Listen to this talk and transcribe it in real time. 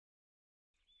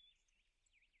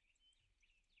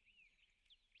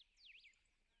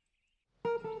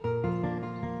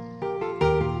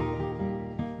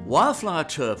Wildflower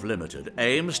Turf Limited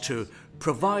aims to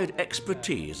provide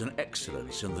expertise and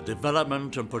excellence in the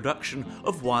development and production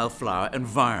of wildflower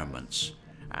environments,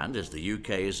 and is the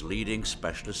UK's leading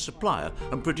specialist supplier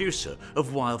and producer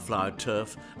of wildflower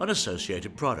turf and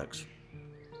associated products.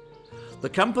 The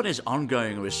company's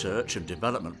ongoing research and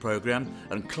development programme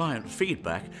and client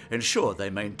feedback ensure they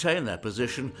maintain their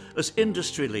position as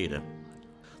industry leader.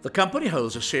 The company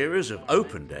holds a series of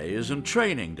open days and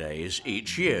training days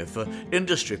each year for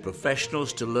industry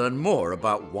professionals to learn more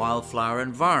about wildflower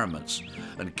environments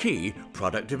and key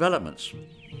product developments.